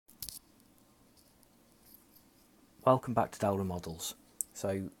Welcome back to Delra Models.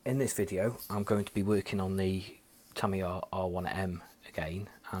 So in this video I'm going to be working on the Tamiya R1M again,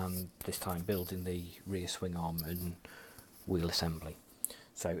 and this time building the rear swing arm and wheel assembly.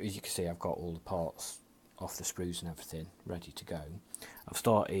 So as you can see, I've got all the parts off the sprues and everything ready to go. I've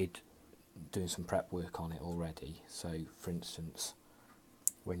started doing some prep work on it already. So for instance,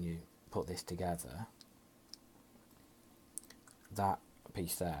 when you put this together, that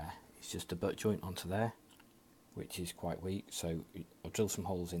piece there is just a butt joint onto there, which is quite weak, so I've drilled some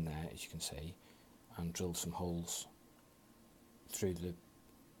holes in there, as you can see, and drilled some holes through the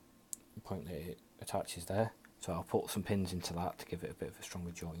point that it attaches there. So I'll put some pins into that to give it a bit of a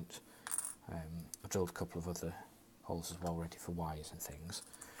stronger joint. I've drilled a couple of other holes as well, ready for wires and things.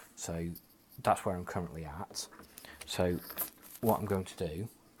 So that's where I'm currently at. So what I'm going to do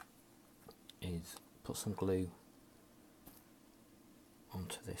is put some glue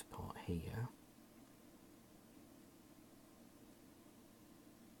onto this part here.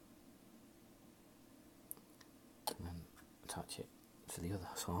 And then attach it to the other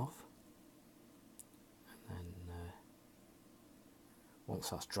half, and then once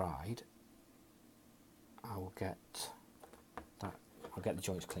that's dried, I'll get the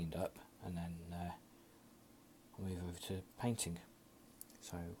joints cleaned up, and then I'll move over to painting.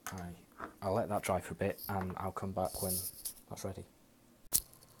 So I'll let that dry for a bit, and I'll come back when that's ready.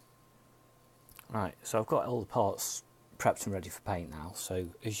 Right, so I've got all the parts prepped and ready for paint now. So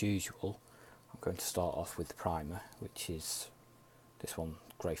as usual, I'm going to start off with the primer, which is this one,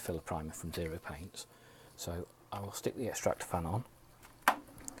 grey filler primer from Zero Paints. So I will stick the extractor fan on and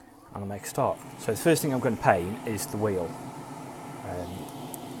I'll make a start. So the first thing I'm going to paint is the wheel.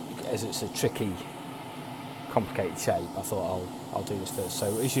 As it's a tricky, complicated shape, I thought I'll do this first.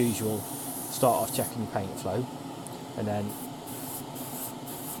 So as usual, start off checking your paint flow, and then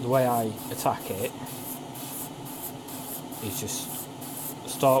the way I attack it is just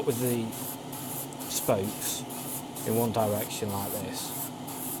start with the spokes in one direction like this,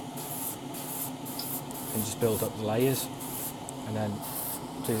 and just build up the layers, and then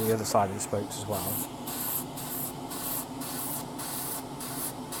do the other side of the spokes as well.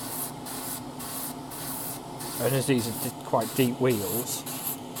 And as these are quite deep wheels,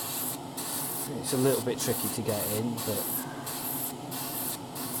 it's a little bit tricky to get in, but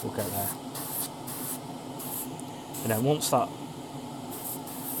we'll get there. And then once the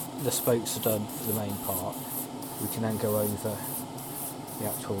spokes are done for the main part, we can then go over the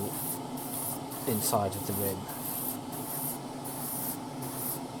actual inside of the rim,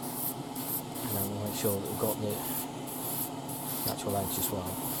 and then we'll make sure that we've got the actual edge as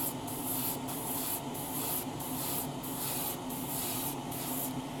well.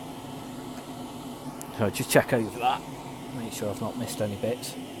 So just check over that, make sure I've not missed any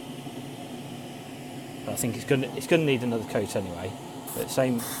bits. But I think it's going to need another coat anyway. But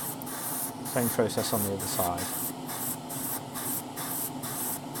same process on the other side.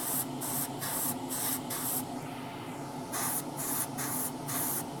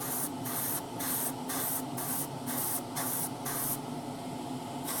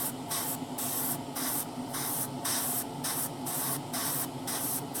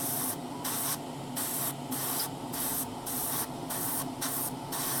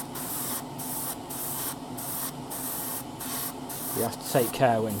 You have to take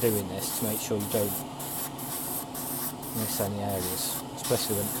care when doing this to make sure you don't miss any areas,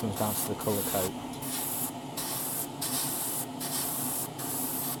 especially when it comes down to the colour coat.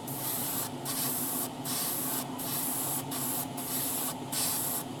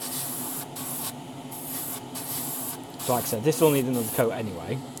 So like I said, this will need another coat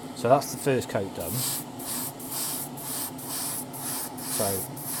anyway, so that's the first coat done. So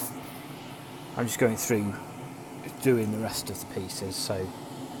I'm just going through doing the rest of the pieces. So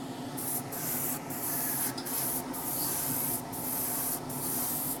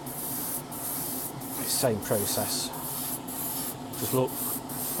it's the same process, just look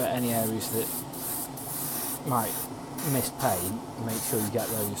at any areas that might miss paint and make sure you get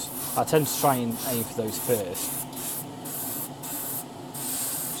those. I tend to try and aim for those first,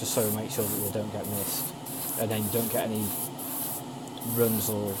 just so we make sure that they don't get missed, and then you don't get any runs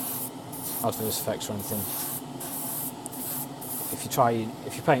or adverse effects or anything.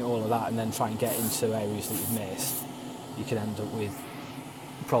 If you paint all of that and then try and get into areas that you've missed, you can end up with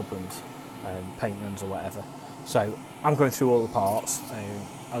problems, paint runs or whatever. So I'm going through all the parts.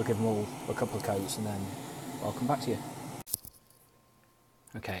 I'll give them all a couple of coats and then I'll come back to you.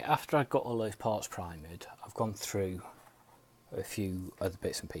 Okay, after I've got all those parts primed, I've gone through a few other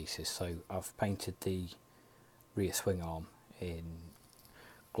bits and pieces. So I've painted the rear swing arm in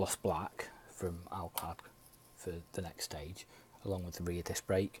gloss black from Alclad for the next stage, along with the rear disc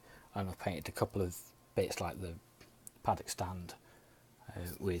brake. And I've painted a couple of bits like the paddock stand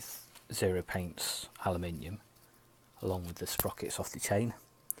with Zero Paints aluminium, along with the sprockets off the chain.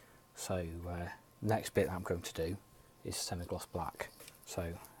 So next bit that I'm going to do is semi-gloss black.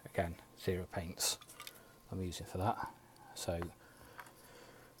 So again, Zero Paints I'm using for that. So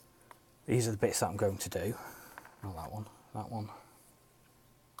these are the bits that I'm going to do. Not that one, that one,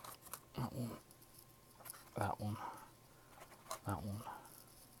 that one, that one, that one,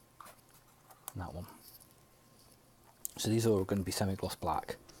 and that one. So these are all going to be semi-gloss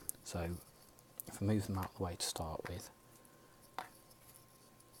black. So if I move them out of the way to start with,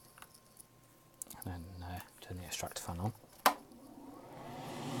 and then turn the extractor fan on.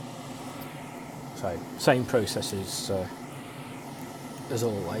 So same process as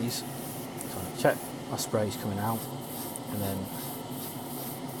always. So I check my spray's coming out, and then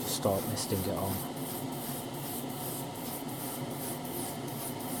just start misting it on.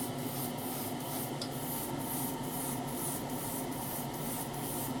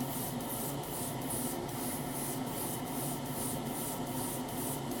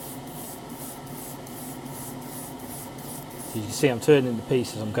 So you can see I'm turning the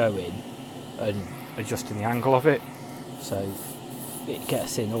piece as I'm going and adjusting the angle of it, so it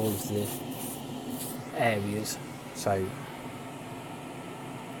gets in all of the areas. So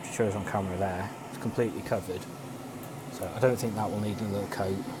it shows on camera there, it's completely covered, so I don't think that will need another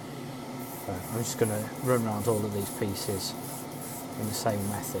coat. So I'm just going to run around all of these pieces in the same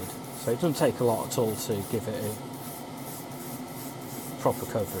method. So it doesn't take a lot at all to give it a proper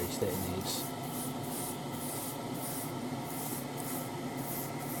coverage that it needs.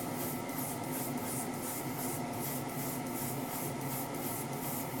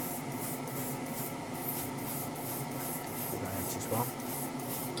 Well.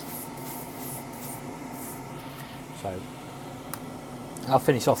 So I'll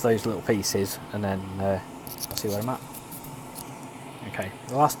finish off those little pieces and then I'll see where I'm at. Okay,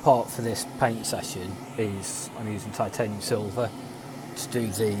 the last part for this paint session is I'm using titanium silver to do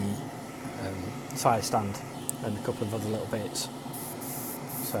the side stand and a couple of other little bits.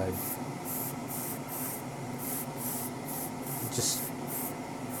 So just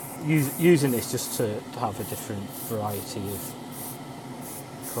using this just to have a different variety of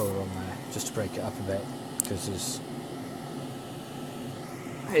colour on there, just to break it up a bit, because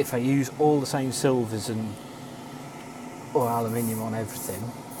if I use all the same silvers and or aluminium on everything,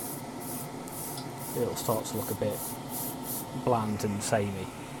 it'll start to look a bit bland and samey.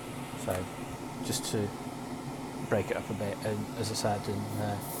 So just to break it up a bit, and as I said, and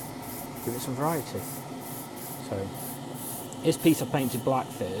give it some variety. So this piece I painted black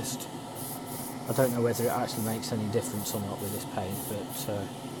first. I don't know whether it actually makes any difference or not with this paint, but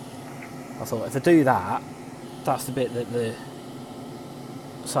I thought if I do that, that's the bit that the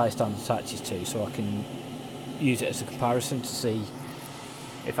side stand attaches to, so I can use it as a comparison to see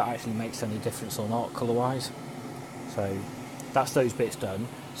if it actually makes any difference or not colour wise. So that's those bits done.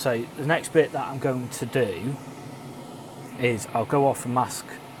 So the next bit that I'm going to do is I'll go off and mask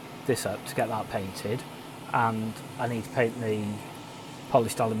this up to get that painted, and I need to paint the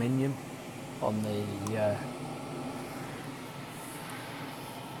polished aluminium on the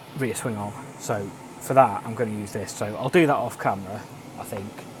rear swing arm. So for that I'm going to use this, so I'll do that off camera I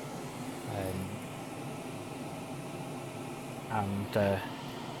think, and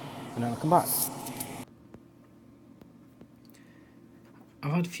then I'll come back.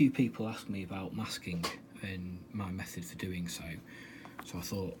 I've had a few people ask me about masking and my method for doing so, so I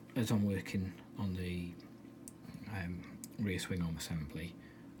thought as I'm working on the rear swing arm assembly,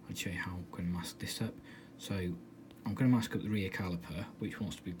 I'd show you how I'm going to mask this up. So I'm going to mask up the rear caliper, which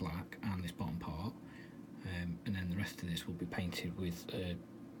wants to be black, and this bottom part, and then the rest of this will be painted with a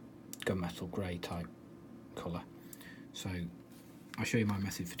gunmetal grey type colour. So I'll show you my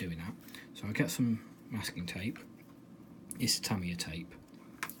method for doing that. So I get some masking tape. It's Tamiya tape,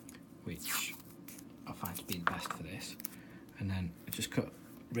 which I find to be the best for this, and then I just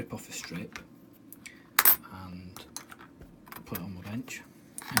rip off a strip and put it on my bench,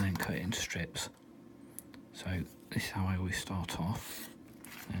 and then cut it into strips. So this is how I always start off,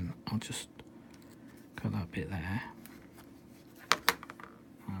 and I'll just cut that bit there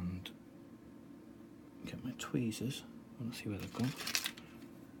and get my tweezers. I want to see where they've gone,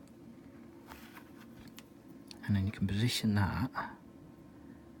 and then you can position that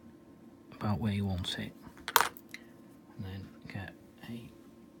about where you want it, and then get a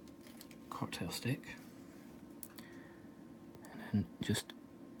cocktail stick and just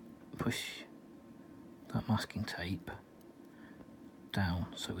push that masking tape down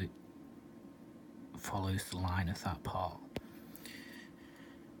so it follows the line of that part.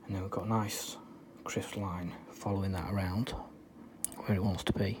 And then we've got a nice crisp line following that around where it wants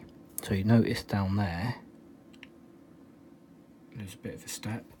to be. So you notice down there, there's a bit of a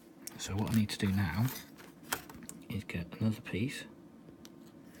step. So what I need to do now is get another piece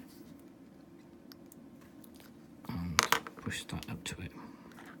and push that up to it.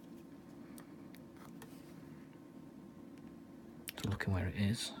 So looking where it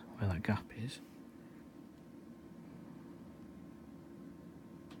is, where that gap is.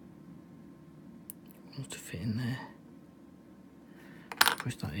 To fit in there.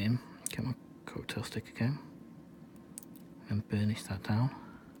 Push that in, get my cocktail stick again, and burnish that down.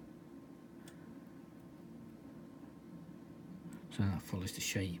 So that follows the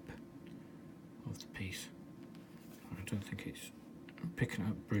shape of the piece. I don't think it's picking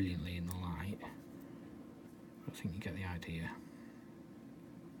up brilliantly in the light, but I think you get the idea.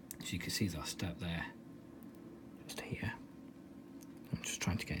 So you can see that step there, just here. I'm just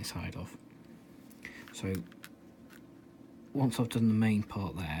trying to get inside of. So once I've done the main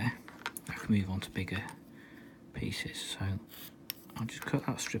part there, I can move on to bigger pieces. So I'll just cut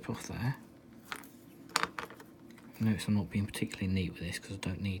that strip off there. Notice I'm not being particularly neat with this because I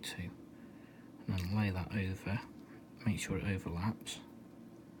don't need to. And then lay that over, make sure it overlaps.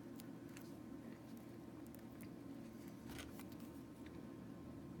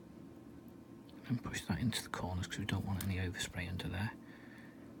 And push that into the corners because we don't want any overspray under there.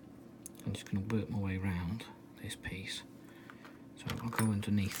 I'm just going to work my way around this piece. So I'll go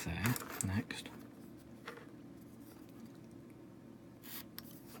underneath there next.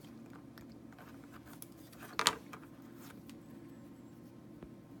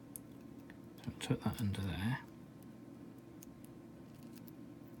 So I took that under there.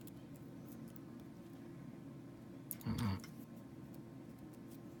 Like that.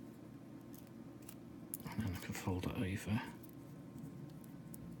 And then I can fold it over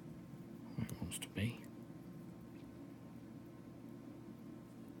where it wants to be.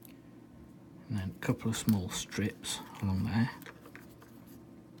 And then a couple of small strips along there.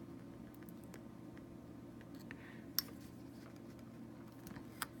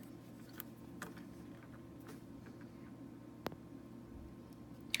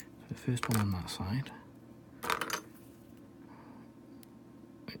 So the first one on that side,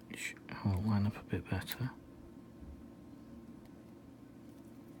 which will line up a bit better.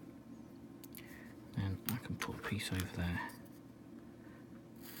 Then I can put a piece over there.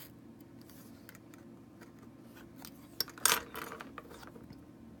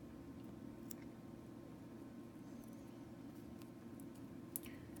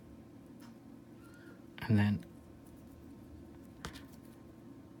 And then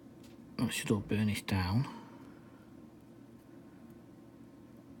that should all burnish down.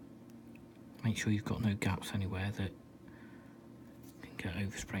 Make sure you've got no gaps anywhere that can get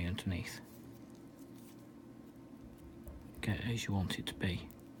overspray underneath. Get it as you want it to be.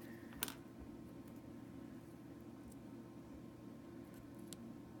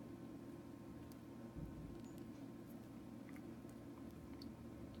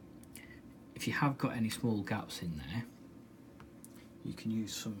 If you have got any small gaps in there, you can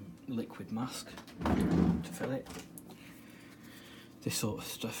use some liquid mask to fill it. This sort of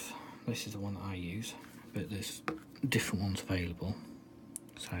stuff, this is the one that I use, but there's different ones available.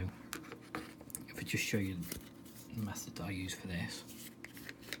 So if I just show you the method that I use for this,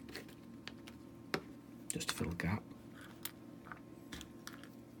 just to fill a gap.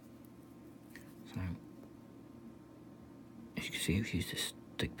 So as you can see, I've used this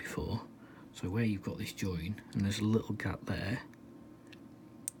stick before. So where you've got this join and there's a little gap there,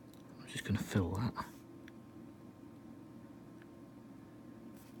 I'm just going to fill that.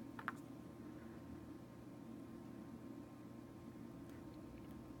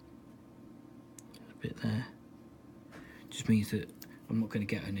 There's a bit there. Just means that I'm not going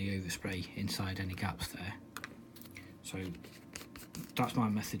to get any overspray inside any gaps there. So that's my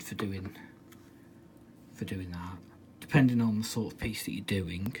method for doing that. Depending on the sort of piece that you're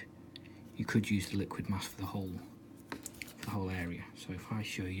doing, you could use the liquid mask for the whole area. So if I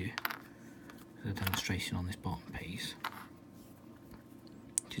show you the demonstration on this bottom piece,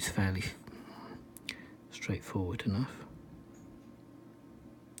 which is fairly straightforward enough.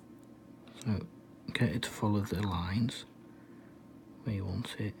 So get it to follow the lines where you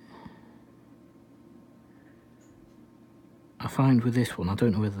want it. I find with this one, I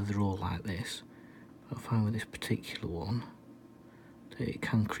don't know whether they're all like this, but I find with this particular one that it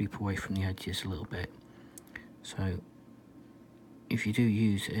can creep away from the edges a little bit. So if you do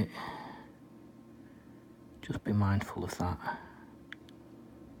use it, just be mindful of that.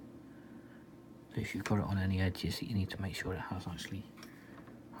 So if you've got it on any edges, you need to make sure it has actually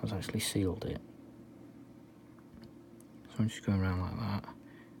sealed it. So I'm just going around like that,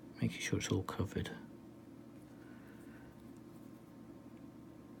 making sure it's all covered.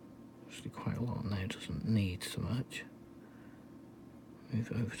 Actually quite a lot on there, doesn't need so much.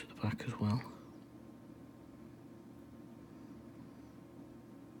 Move it over to the back as well.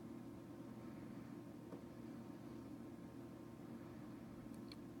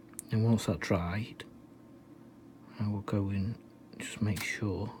 And once that's dried, I will go in, just make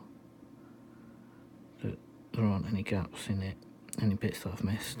sure that there aren't any gaps in it, any bits that I've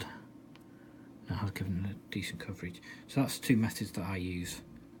missed. That has given it a decent coverage. So that's two methods that I use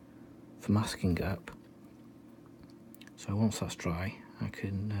for masking up. So once that's dry, I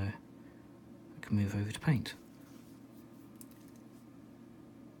can move over to paint.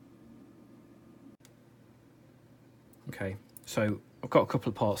 Okay, so I've got a couple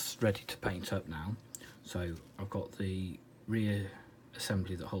of parts ready to paint up now. So I've got the rear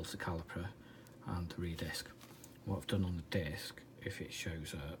assembly that holds the caliper and the rear disc. What I've done on the disc, if it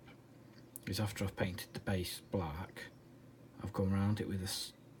shows up, is after I've painted the base black, I've gone around it with a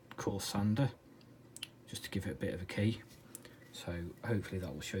coarse sander just to give it a bit of a key. So hopefully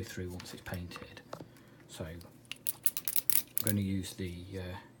that will show through once it's painted. So I'm going to use the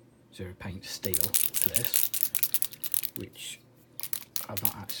Zero Paint Steel for this, which I've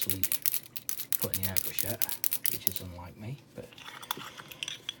not actually put in the airbrush yet, which is unlike me, but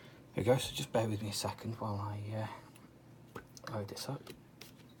there we go. So just bear with me a second while I load this up.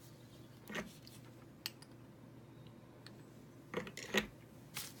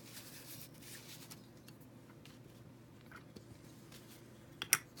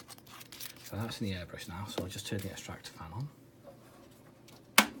 So that's in the airbrush now, so I'll just turn the extractor fan on.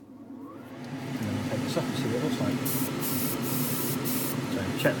 And then I'll take this up and see what it looks like. So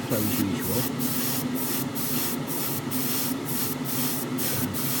check the flow as usual.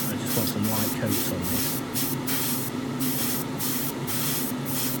 I just want some light coats on this.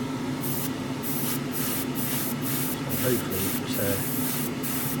 So hopefully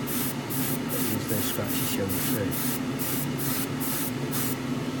there's no scratches showing through.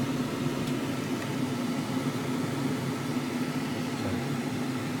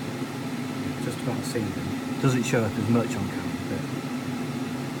 Just about see them. Doesn't show up as much on camera, but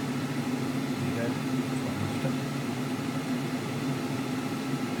there you go. That's what I'm after.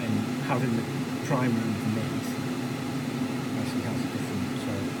 And having the primer underneath actually has a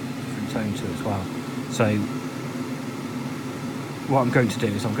different tone to it as well. So what I'm going to do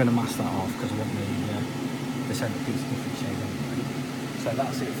is I'm going to mask that off because I want the centrepiece a different shade anyway. So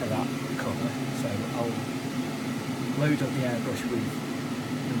that's it for that colour. So I'll load up the airbrush with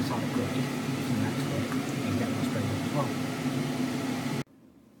the metallic grey. And get that sprayed up as well.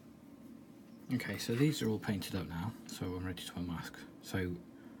 Okay, so these are all painted up now, so I'm ready to unmask. So,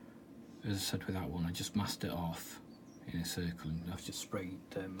 as I said with that one, I just masked it off in a circle and I've just sprayed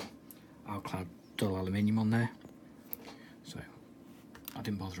Alclad dull aluminium on there. So, I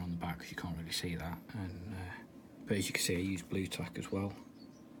didn't bother on the back because you can't really see that. And but as you can see, I used blue tack as well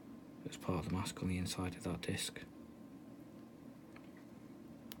as part of the mask on the inside of that disc.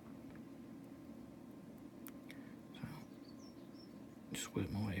 Just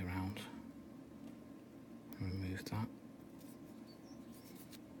work my way around and remove that.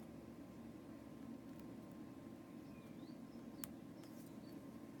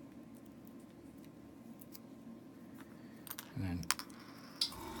 And then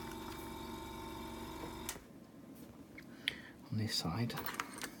on this side,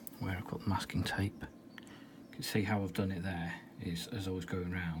 where I've got the masking tape, you can see how I've done it there is as I was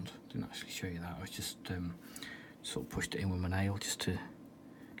going round. Didn't actually show you that, I was just sort of pushed it in with my nail just to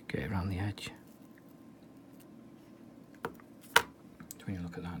get it around the edge. So when you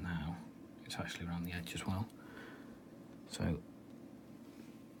look at that now, it's actually around the edge as well. So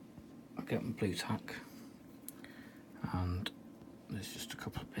I'll get my blue tack, and there's just a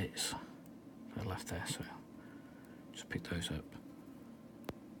couple of bits that are left there, so just pick those up.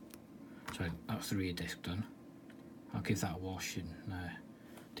 So that's the rear disc done. I'll give that a wash and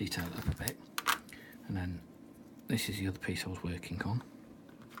detail it up a bit, and then this is the other piece I was working on,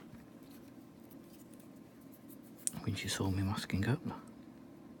 which you saw me masking up.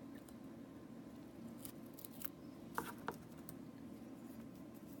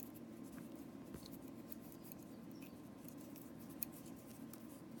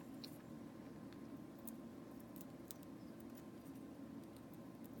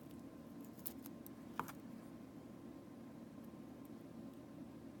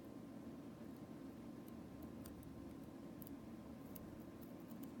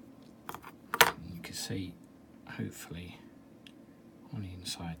 can see, hopefully, on the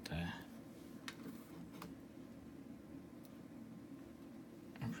inside there.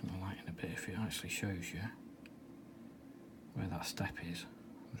 I'll bring the light in a bit if it actually shows you where that step is.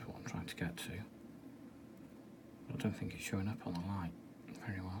 That's what I'm trying to get to. I don't think it's showing up on the light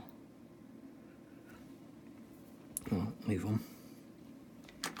very well. Well, move on.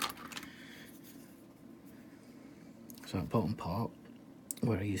 So that bottom part,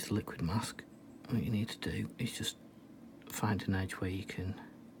 where I use the liquid mask, what you need to do is just find an edge where you can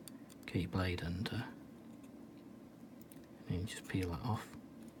get your blade under, and you just peel that off.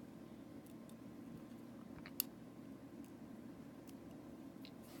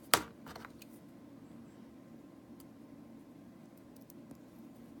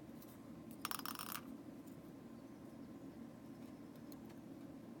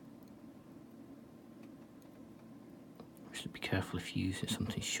 Just be careful if you're using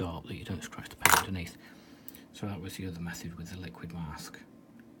something sharp that you don't scratch the paint underneath. So that was the other method with the liquid mask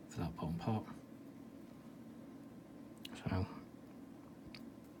for that bottom part. So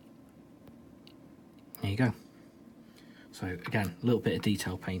there you go. So again, a little bit of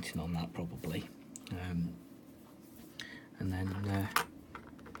detail painting on that probably, and then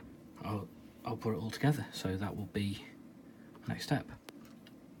I'll put it all together. So that will be the next step.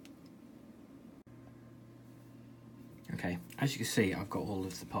 Okay, as you can see, I've got all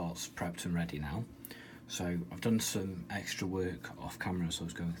of the parts prepped and ready now. So I've done some extra work off camera as I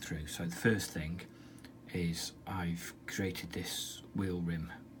was going through. So the first thing is I've created this wheel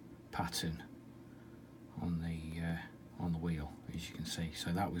rim pattern on the wheel, as you can see.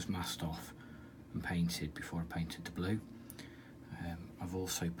 So that was masked off and painted before I painted the blue. I've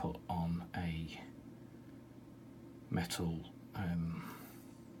also put on a metal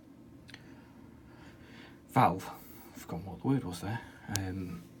valve. I've forgotten what the word was there,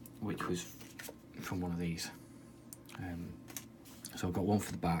 which was from one of these. So I've got one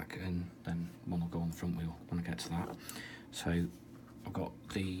for the back, and then one will go on the front wheel when I get to that. So I've got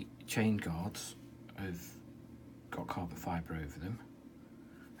the chain guards, I've got carbon fibre over them,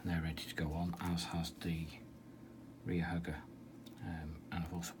 and they're ready to go on, as has the rear hugger. And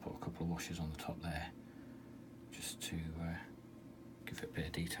I've also put a couple of washers on the top there, just to give it a bit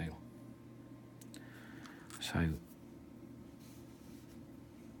of detail. So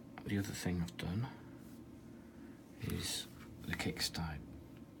the other thing I've done is the kickstand,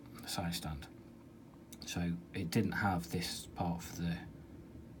 the side stand. So it didn't have this part for the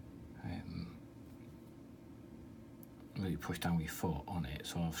that you push down with your foot on it,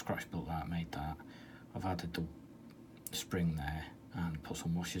 so I've scratch built that, made that. I've added the spring there and put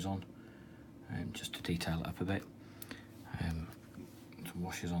some washers on, just to detail it up a bit. Some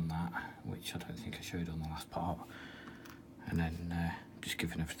washers on that, which I don't think I showed on the last part, and then just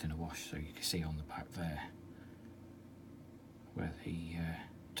giving everything a wash, so you can see on the back there where the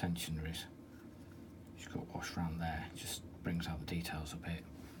tensioner is. Just got washed around there, just brings out the details a bit,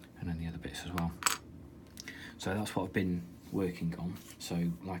 and then the other bits as well. So that's what I've been working on. So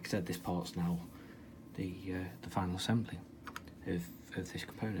like I said, this part's now the final assembly of this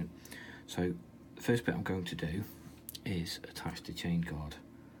component. So the first bit I'm going to do is attach the chain guard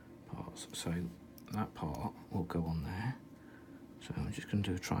parts. So that part will go on there. So I'm just going to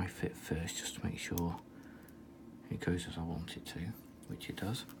do a try fit first, just to make sure it goes as I want it to, which it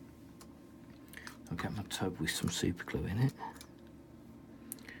does. I'll get my tub with some super glue in it.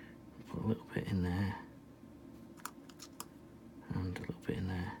 Put a little bit in there, and a little bit in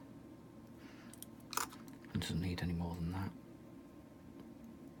there. It doesn't need any more than that.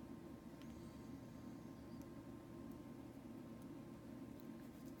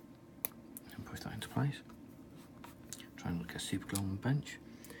 And push that into place. Try and look at super glue on the bench.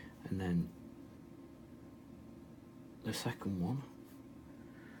 And then the second one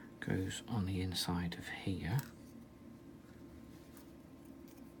goes on the inside of here.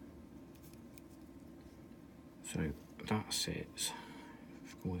 So that sits,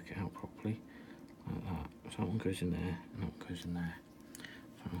 if I can work it out properly, like that. So that one goes in there, and that one goes in there.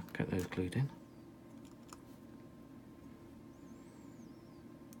 So I'll get those glued in.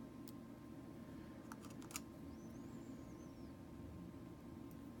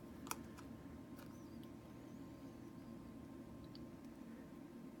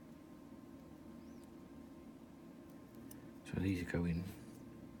 So these are going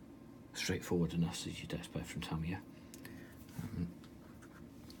straightforward enough, as you'd expect from Tamiya.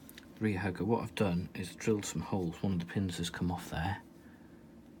 Rear hugger, what I've done is drilled some holes. One of the pins has come off there,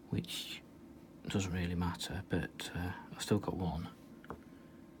 which doesn't really matter, but I've still got one.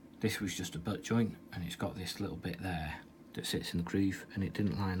 This was just a butt joint, and it's got this little bit there that sits in the groove, and it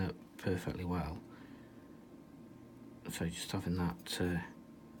didn't line up perfectly well. so just having that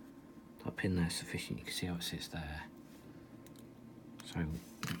that pin there sufficient. You can see how it sits there. So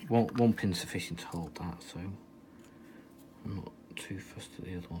one pin's sufficient to hold that, so I'm not too fussed that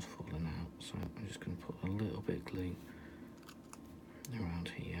the other one's falling out. So I'm just going to put a little bit of glue around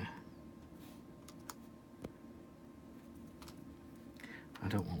here. I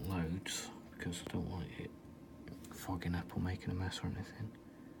don't want loads because I don't want it fogging up or making a mess or anything.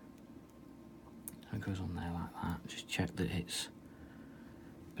 So it goes on there like that. Just check that it's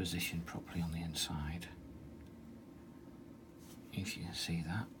positioned properly on the inside. If you can see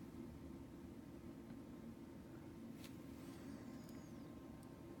that.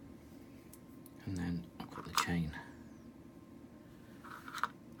 And then I've got the chain,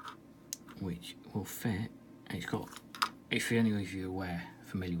 which will fit. It's got, if any of you are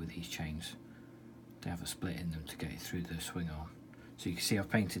familiar with these chains, they have a split in them to get it through the swing arm. So you can see I've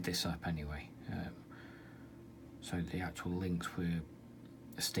painted this up anyway. So the actual links were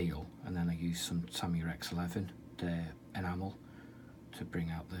steel, and then I used some Tamiya X11, the enamel, to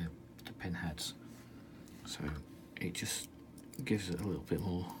bring out the pin heads. So it just gives it a little bit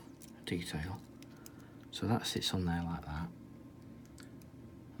more detail. So that sits on there like that,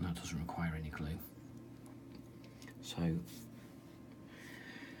 and that doesn't require any glue. So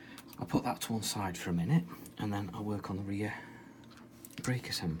I'll put that to one side for a minute, and then I'll work on the rear brake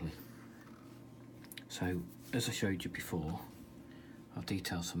assembly. So as I showed you before, I've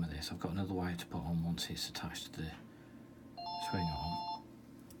detailed some of this. I've got another wire to put on once it's attached to the swing arm.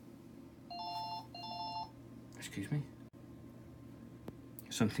 Excuse me.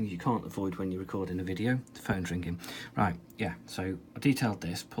 Some things you can't avoid when you're recording a video. The phone's ringing. Right, yeah, so I detailed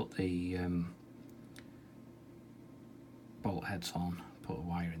this, put the bolt heads on, put a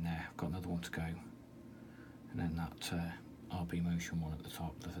wire in there. I've got another one to go. And then that RB Motion one at the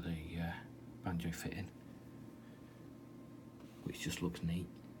top for the banjo fitting, which just looks neat.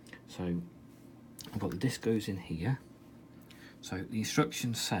 So I've got the disc goes in here. So the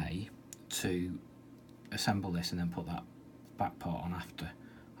instructions say to assemble this and then put that back part on after.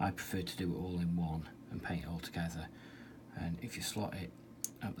 I prefer to do it all in one and paint it all together. And if you slot it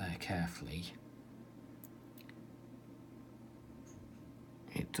up there carefully,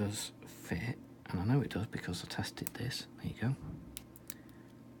 it does fit, and I know it does because I tested this. There you go.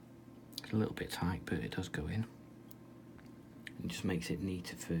 It's a little bit tight, but it does go in. It just makes it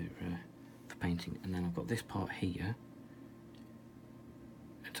neater for painting. And then I've got this part here,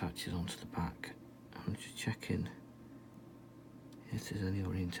 attaches onto the back. I'm just checking if there's any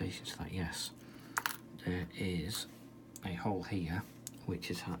orientation to that. Yes, there is a hole here which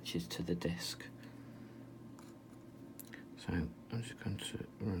attaches to the disc. So I'm just going to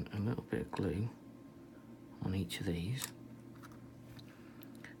run a little bit of glue on each of these.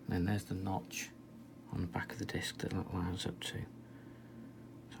 And then there's the notch on the back of the disc that that lines up to.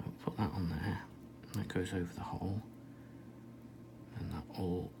 So I'll put that on there, and that goes over the hole, and that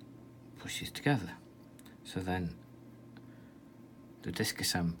all pushes together. So then the disc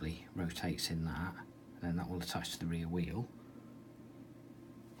assembly rotates in that, and then that will attach to the rear wheel,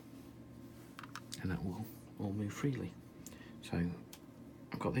 and that will all move freely. So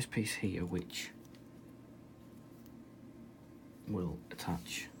I've got this piece here which will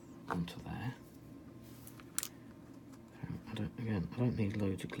attach onto there. So I don't need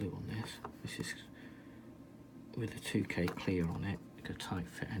loads of glue on this. This is with a 2K clear on it, like a tight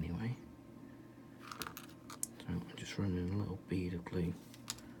fit anyway. So I'm just running a little bead of glue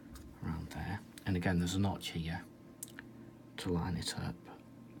around there. And again, there's a notch here to line it up.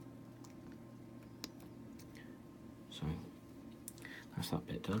 So that's that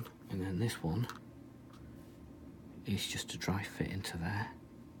bit done. And then this one is just a dry fit into there.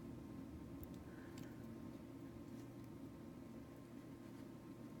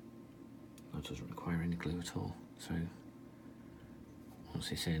 That doesn't require any glue at all. So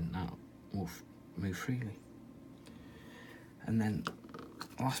once it's in, that will move freely. And then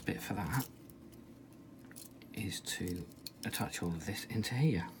the last bit for that is to attach all of this into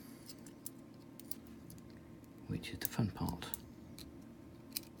here, which is the fun part.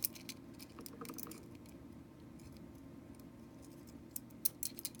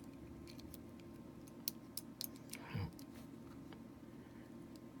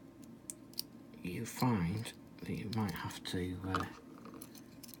 You find that you might have to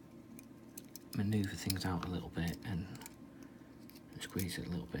manoeuvre things out a little bit and squeeze it a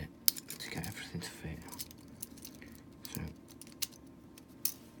little bit to get everything to fit. So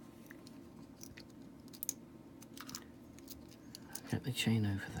get the chain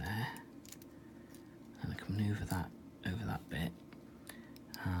over there, and I can manoeuvre that over that bit,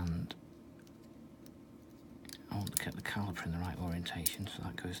 and I want the get the caliper in the right orientation, so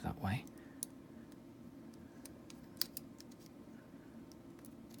that goes that way.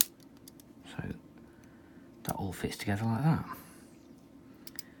 So that all fits together like that.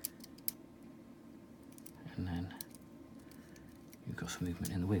 And then you've got some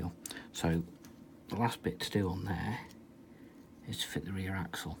movement in the wheel. So the last bit to do on there is to fit the rear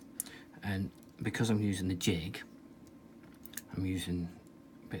axle. And because I'm using the jig, I'm using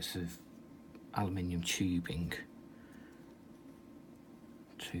bits of aluminium tubing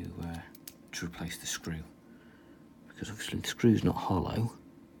to replace the screw, because obviously the screw's not hollow,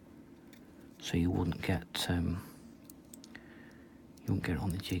 so you wouldn't get it on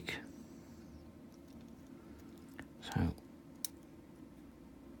the jig. So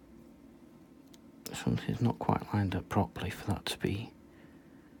something's not quite lined up properly for that to be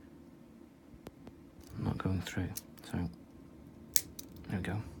not going through. So there we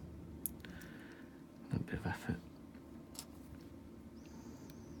go. A little bit of effort.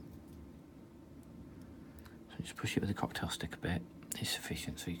 So just push it with the cocktail stick a bit. It's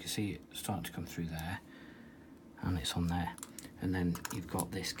sufficient, so you can see it starting to come through there, and it's on there. And then you've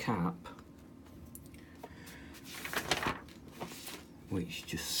got this cap, which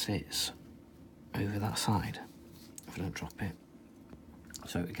just sits over that side if I don't drop it.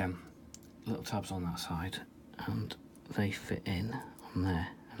 So again, little tabs on that side, and they fit in on there,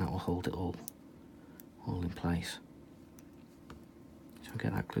 and that will hold it all in place. So I'll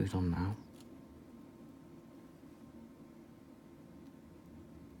get that glued on now.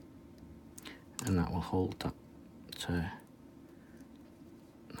 And that will hold that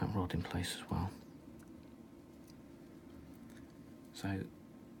rod in place as well. So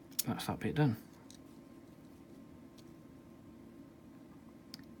that's that bit done.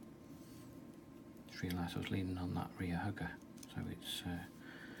 Just realised I was leaning on that rear hugger, so it's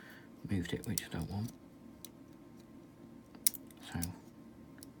moved it, which I don't want. So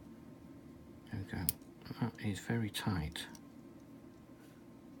there we go. That is very tight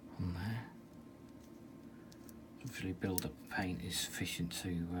on there. Obviously, build up paint is sufficient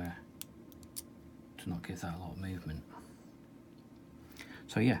to not give that a lot of movement.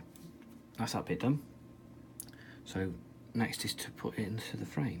 So yeah, that's that bit done. So next is to put it into the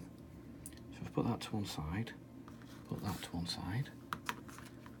frame. So I've put that to one side, put that to one side.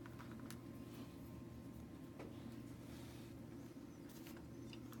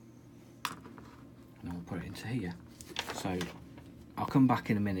 And then we'll put it into here. So I'll come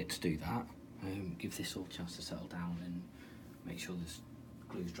back in a minute to do that. Give this all a chance to settle down and make sure this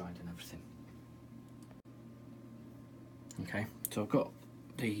glue's dried and everything. Okay, so I've got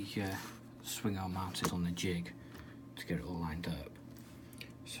the swing arm mounted on the jig to get it all lined up.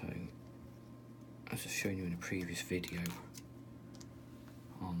 So, as I've shown you in a previous video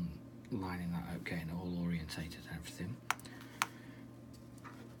on lining that up, getting it all orientated and everything,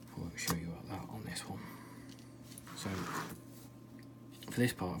 I won't show you about that on this one. So, for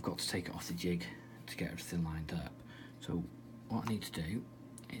this part I've got to take it off the jig to get everything lined up. So what I need to do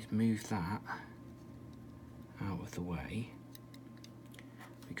is move that out of the way,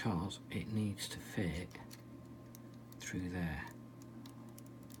 because it needs to fit through there,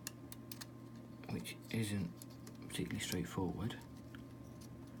 which isn't particularly straightforward.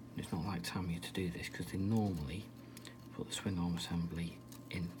 It's not like Tamiya to do this, because they normally put the swing arm assembly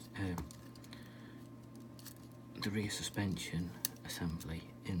in the rear suspension assembly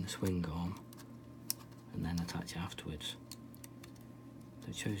in the swing arm and then attach it afterwards.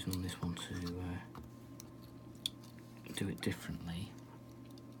 They've chosen on this one to do it differently.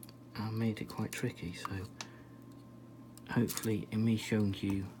 I made it quite tricky, so hopefully in me showing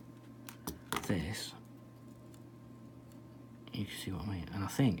you this you can see what I mean. And I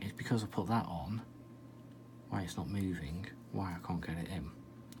think it's because I put that on why it's not moving, why I can't get it in,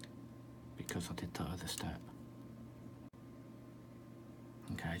 because I did that other step.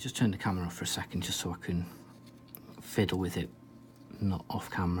 Okay, I just turned the camera off for a second just so I can fiddle with it, not off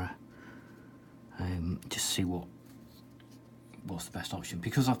camera, just see what's the best option.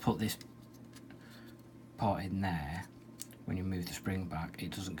 Because I've put this part in there, when you move the spring back,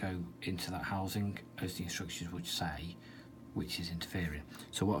 it doesn't go into that housing as the instructions would say, which is interfering.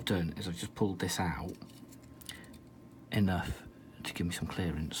 So what I've done is I've just pulled this out enough to give me some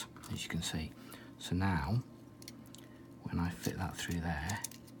clearance, as you can see. So now, when I fit that through there,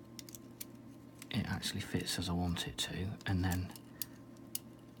 it actually fits as I want it to, and then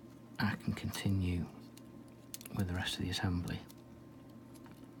I can continue with the rest of the assembly.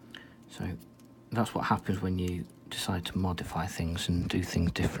 So that's what happens when you decide to modify things and do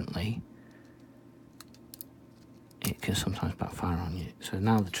things differently. It can sometimes backfire on you. So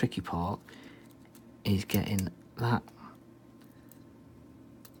now the tricky part is getting that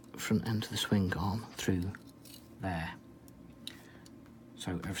front end of the swing arm through there,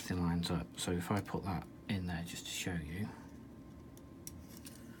 so everything lines up. So if I put that in there just to show you,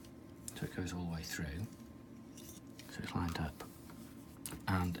 so it goes all the way through, so it's lined up.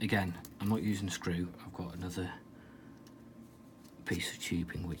 And again, I'm not using a screw, I've got another piece of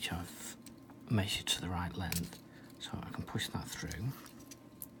tubing which I've measured to the right length, so I can push that through.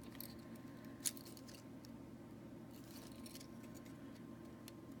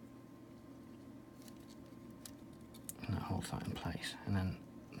 And that holds that in place, and then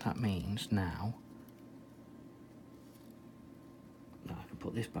that means now that I can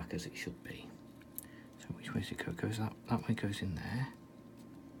put this back as it should be. So which way does it go? It goes that way, goes in there,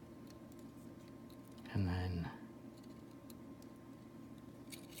 and then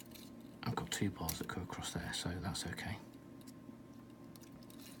I've got 2 bars that go across there, so that's okay.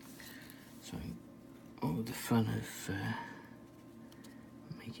 So all the fun of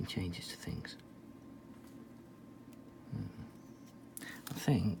making changes to things. I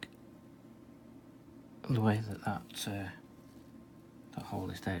think the way that hole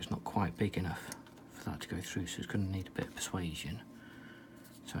is there, it's not quite big enough for that to go through, so it's going to need a bit of persuasion.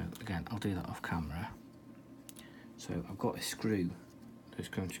 So again, I'll do that off camera. So I've got a screw that's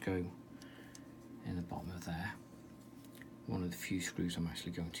going to go in the bottom of there, one of the few screws I'm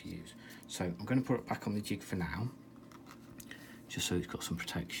actually going to use. So I'm going to put it back on the jig for now, just so it's got some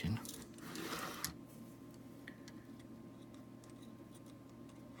protection.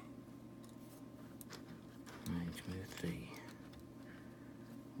 Move the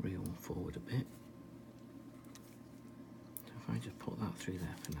reel forward a bit. So if I just put that through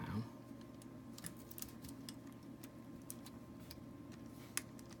there for now.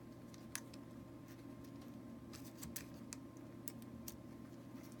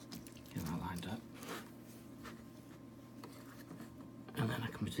 Get that lined up. And then I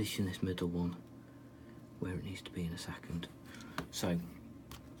can position this middle one where it needs to be in a second. So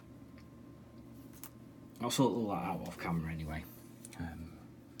I'll sort all that out off camera anyway.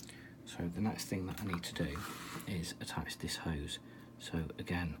 So the next thing that I need to do is attach this hose. So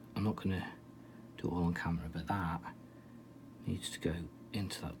again, I'm not going to do it all on camera, but that needs to go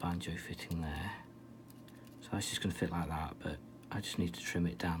into that banjo fitting there. So that's just going to fit like that, but I just need to trim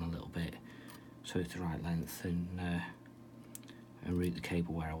it down a little bit so it's the right length, and route the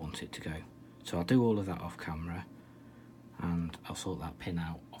cable where I want it to go. So I'll do all of that off camera, and I'll sort that pin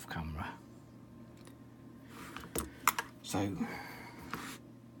out off camera. So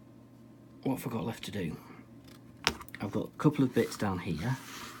what have I got left to do? I've got a couple of bits down here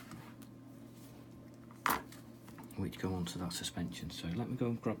which go onto that suspension. So let me go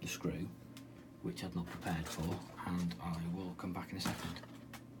and grab the screw, which I'd not prepared for, and I will come back in a second.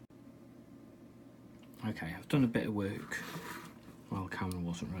 Okay, I've done a bit of work while the camera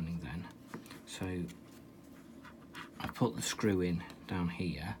wasn't running then. So I put the screw in down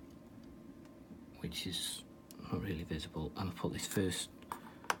here, which is not really visible, and I put this first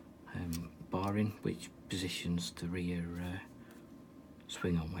bar in, which positions the rear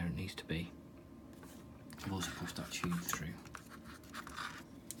swing on where it needs to be. I've also pushed that tube through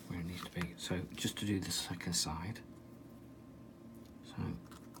where it needs to be. So just to do the second side, so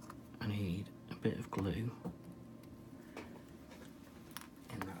I need a bit of glue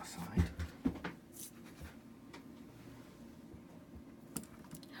in that side,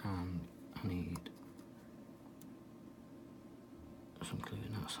 and I need some glue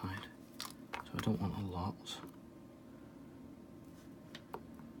in that side. So I don't want a lot.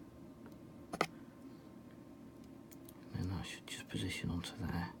 And then that should just position onto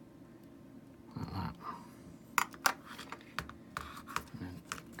there, like that. And then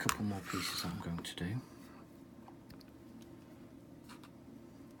a couple more pieces that I'm going to do.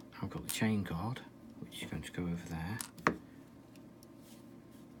 I've got the chain guard, which is going to go over there.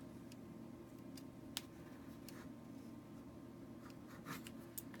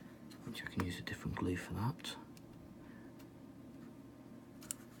 Which I can use a different glue for that.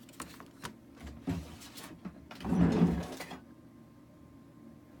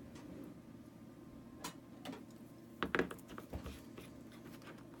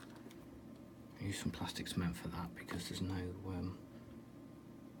 I use some plastic cement for that because there's no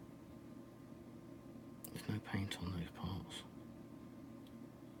paint on those parts.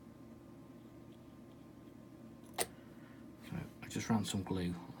 So I just ran some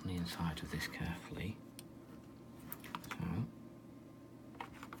glue on the inside of this carefully. So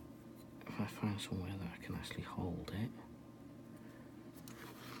if I find somewhere that I can actually hold it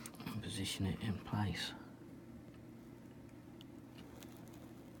and position it in place,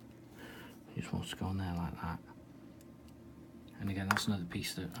 it just wants to go on there like that. And again, that's another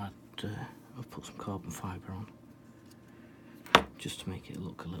piece that I've put some carbon fibre on, just to make it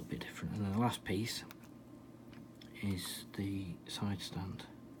look a little bit different. And then the last piece is the side stand.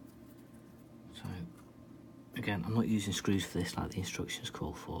 So again, I'm not using screws for this like the instructions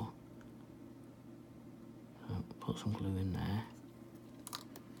call for. So put some glue in there.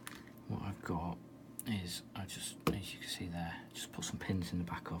 What I've got is, I just, as you can see there, just put some pins in the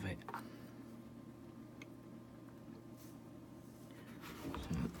back of it.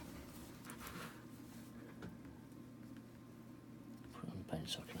 So, put it on the bench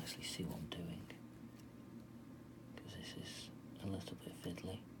so I can actually see what I'm doing, because this is a little bit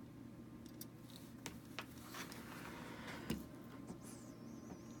fiddly.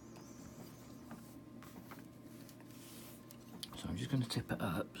 So I'm just going to tip it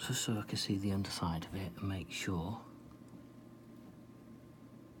up just so I can see the underside of it and make sure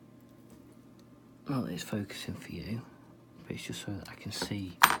not that it's focusing for you, but it's just so that I can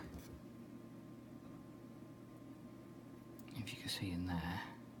see, if you can see in there,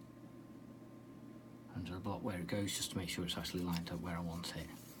 under the block where it goes, just to make sure it's actually lined up where I want it.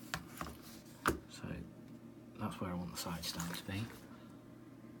 So that's where I want the side stand to be.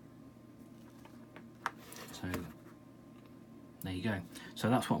 So there you go. So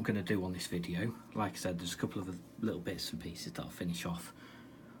that's what I'm going to do on this video. Like I said, there's a couple of little bits and pieces that I'll finish off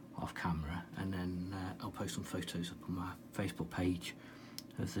camera, and then I'll post some photos up on my Facebook page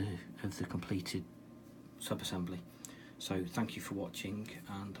of the completed sub-assembly. So thank you for watching,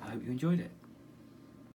 and I hope you enjoyed it.